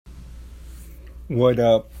What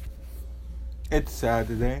up? It's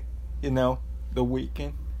Saturday, the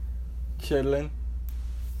weekend, chilling.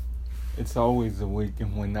 It's always the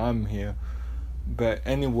weekend when I'm here. But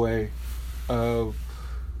anyway, uh,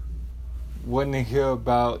 want to hear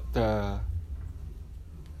about the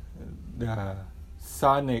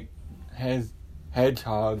Sonic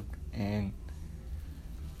Hedgehog, and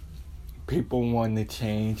people want to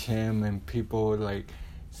change him, and people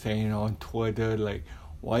saying on Twitter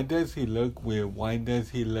why does he look weird? Why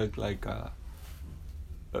does he look like uh,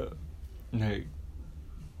 like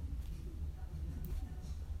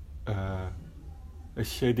uh, a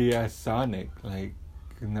shitty ass Sonic? They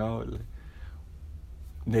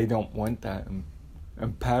don't want that. And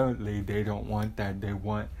apparently, they don't want that. They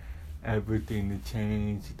want everything to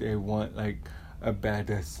change. They want a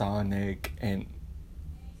better Sonic and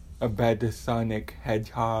a better Sonic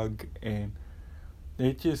Hedgehog, and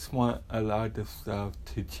they just want a lot of stuff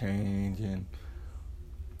to change, and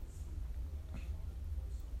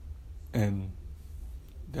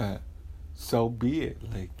that so be it.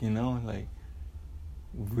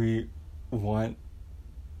 We want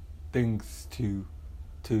things to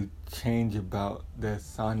change about the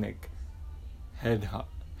Sonic Hedgehog.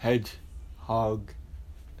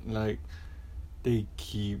 They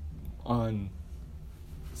keep on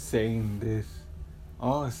saying this.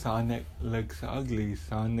 Oh, Sonic looks ugly.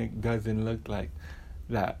 Sonic doesn't look like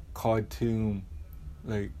that cartoon.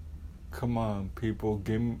 Come on, people,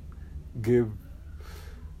 give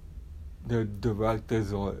the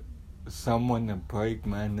directors or someone a break,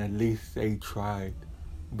 man. At least they tried.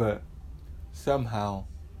 But somehow,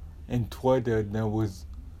 in Twitter, they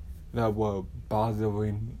were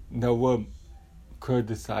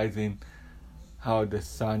criticizing how the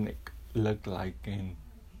Sonic looked like, and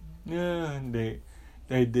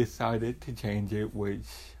they decided to change it, which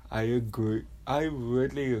I agree. I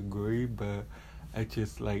really agree, but I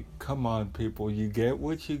just come on, people, you get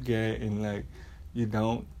what you get, and you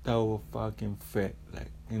don't throw a fucking fit,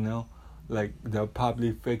 they'll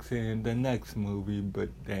probably fix it in the next movie, but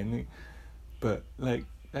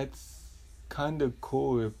that's kind of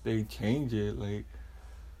cool if they change it.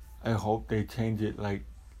 I hope they change it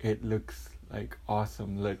it looks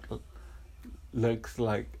awesome, looks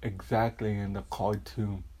like exactly in the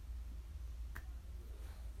cartoon.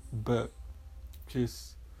 But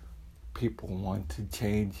just people want to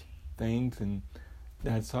change things, and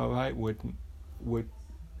that's alright with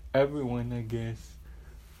everyone, I guess.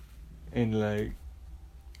 And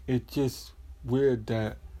it's just weird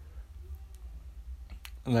that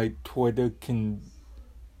Twitter can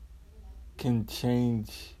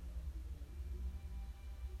change,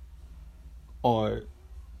 or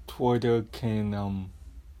Twitter can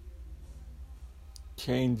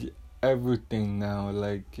change everything now.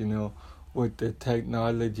 With the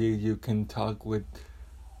technology, you can talk with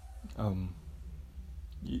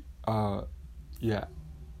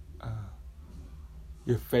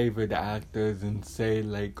your favorite actors and say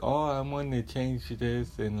oh, I want to change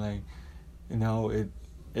this, and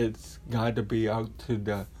it's got to be out to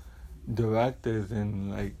the directors,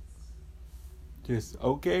 and just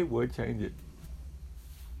okay, we'll change it.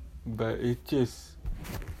 But it's just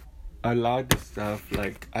a lot of stuff.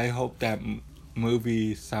 I hope that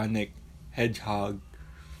movie Sonic Hedgehog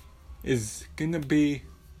is gonna be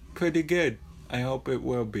pretty good. I hope it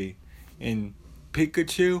will be. And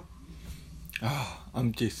Pikachu,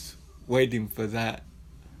 I'm just waiting for that.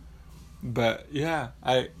 But yeah,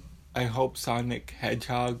 I hope Sonic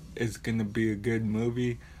Hedgehog is gonna be a good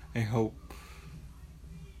movie. I hope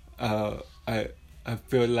I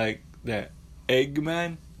feel like that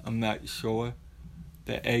Eggman, I'm not sure,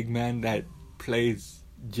 the Eggman that plays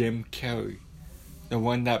Jim Carrey, the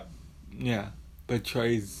one that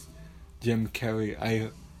portrays Jim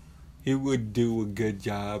Carrey, he would do a good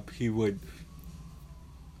job. He would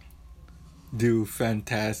do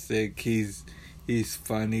fantastic. He's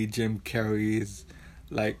funny. Jim Carrey is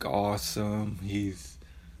awesome. He's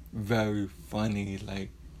very funny,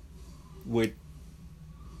 with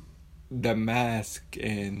The Mask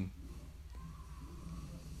and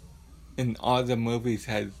in all the movies,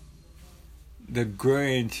 has The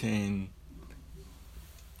Grinch, and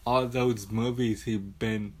all those movies he's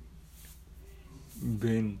been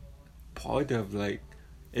part of.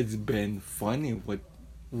 It's been funny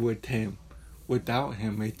with him. Without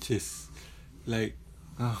him, it's just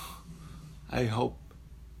I hope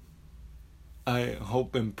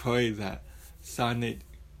and pray that Sonic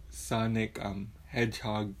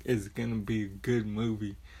Hedgehog is gonna be a good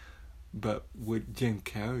movie. But with Jim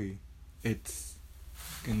Carrey, it's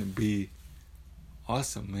gonna be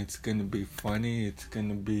awesome. It's gonna be funny. It's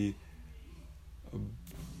gonna be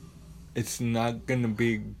it's not gonna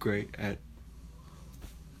be great at.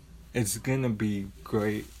 It's gonna be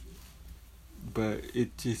great, but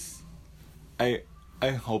it just I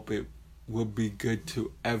hope it will be good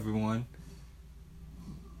to everyone.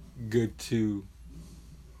 Good to.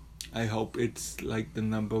 I hope it's like the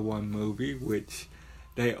number one movie, which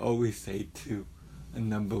they always say too. A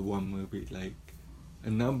number one movie, like a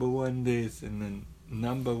number one this and then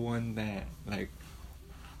number one that, like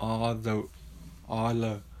all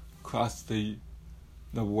across the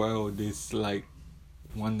world is like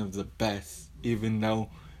one of the best, even though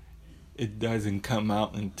it doesn't come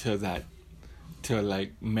out till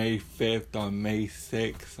like May 5th or May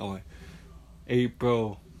 6th or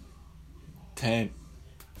April 10th.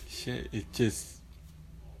 Shit, it just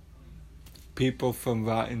people from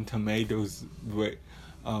Rotten Tomatoes rate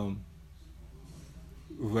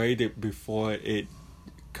it before it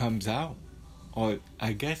comes out, or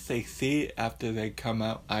I guess they see it after they come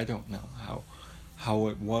out. I don't know how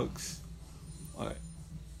it works or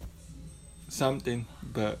something,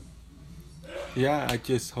 but yeah, I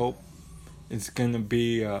just hope it's gonna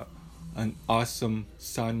be an awesome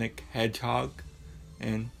Sonic Hedgehog,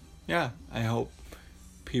 and yeah, I hope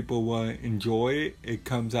people will enjoy it. It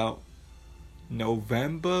comes out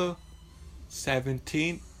November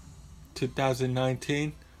 17th,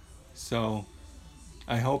 2019. So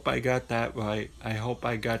I hope I got that right. I hope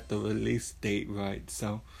I got the release date right.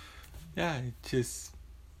 So yeah, just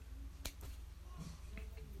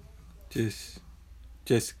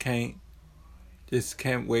can't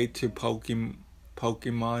wait to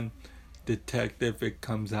Pokemon Detective. It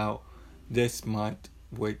comes out this month,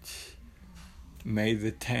 which May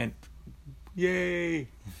the 10th. Yay!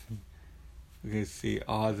 You can see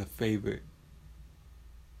all the favorites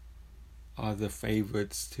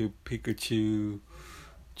to Pikachu,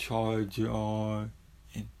 Charizard,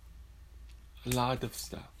 and a lot of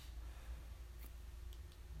stuff.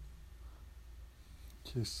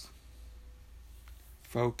 Just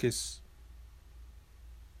focus.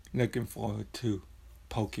 Looking forward to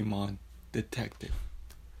Pokemon Detective.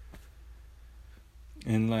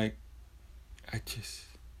 And like, I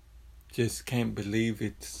just can't believe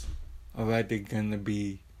it's already gonna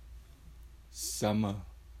be summer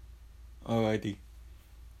already.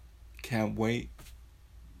 Can't wait.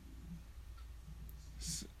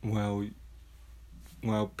 Well,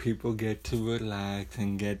 people get to relax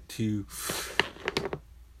and get to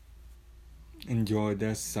enjoy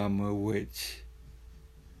their summer, which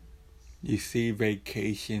you see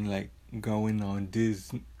vacation like going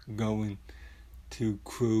to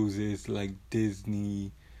cruises like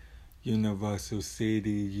Disney, Universal City.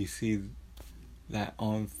 You see that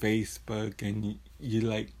on Facebook, and you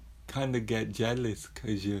like kind of get jealous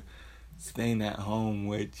because you're staying at home,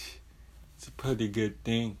 which is a pretty good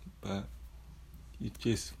thing, but you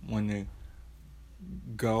just want to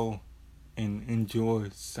go and enjoy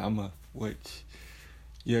summer, which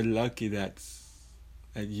you're lucky that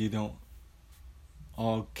you don't.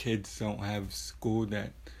 All kids don't have school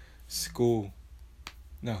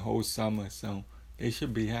the whole summer, so they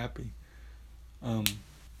should be happy.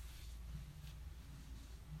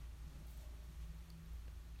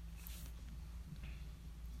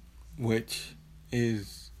 Which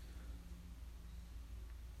is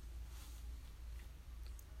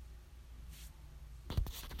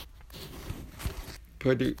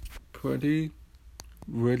pretty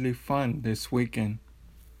really fun this weekend,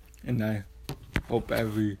 and I hope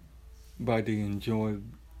everybody enjoys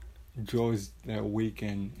their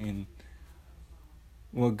weekend. And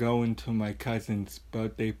we're going to my cousin's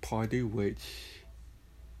birthday party, which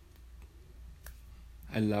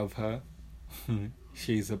I love her.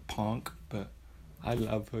 She's a punk, but I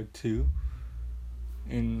love her too.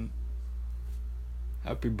 And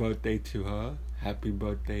happy birthday to her. Happy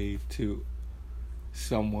birthday to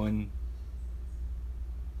someone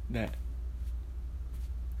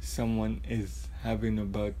is having a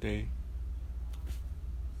birthday.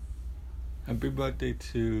 Happy birthday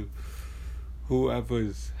to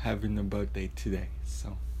whoever's having a birthday today.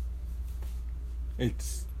 So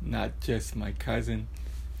it's not just my cousin.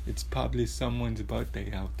 It's probably someone's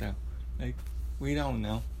birthday out there. Like, we don't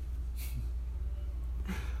know.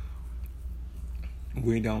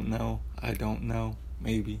 We don't know. I don't know.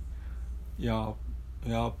 Maybe. Y'all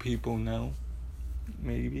people know.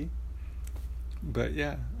 Maybe. But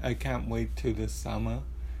yeah, I can't wait till the summer.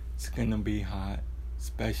 It's gonna be hot.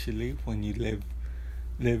 Especially when you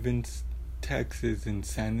live in Texas and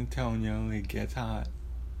San Antonio. It gets hot.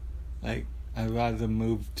 Like, I'd rather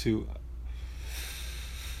move to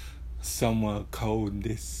somewhere cold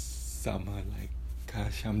this summer. Like,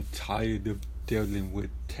 gosh, I'm tired of dealing with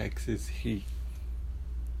Texas heat.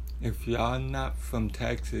 if y'all not from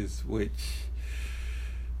Texas, which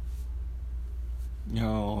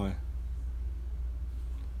y'all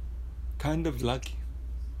kind of lucky,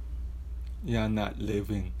 y'all not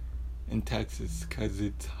living in Texas because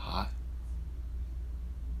it's hot.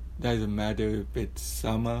 Doesn't matter if it's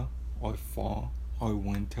summer or fall or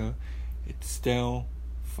winter, it's still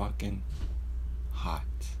fucking hot.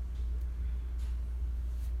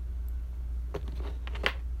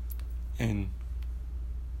 And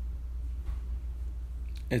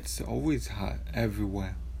it's always hot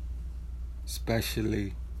everywhere,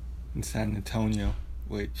 especially in San Antonio,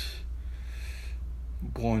 which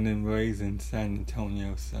born and raised in San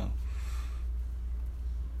Antonio, so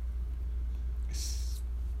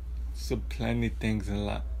plenty things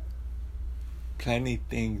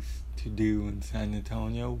to do in San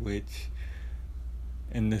Antonio, which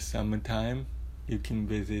in the summertime you can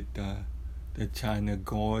visit the China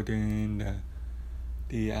Garden,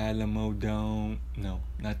 the Alamo Dome. No,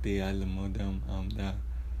 not the Alamo Dome.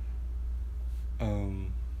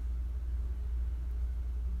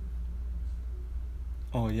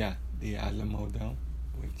 The Alamo Dome,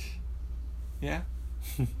 which, yeah.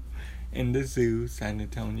 In the zoo, San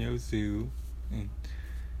Antonio Zoo, and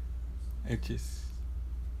it just,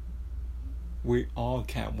 we all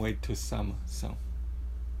can't wait till summer, so,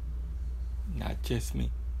 not just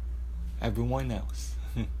me, everyone else.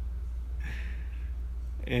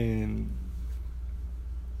 And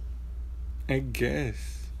I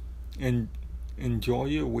guess, and enjoy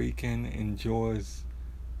your weekend, enjoy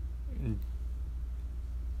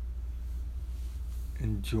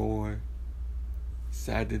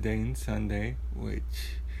Saturday and Sunday,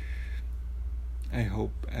 which I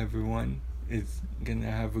hope everyone is gonna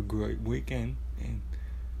have a great weekend. And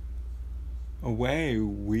away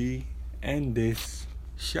we end this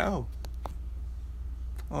show,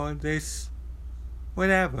 or this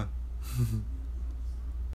whatever.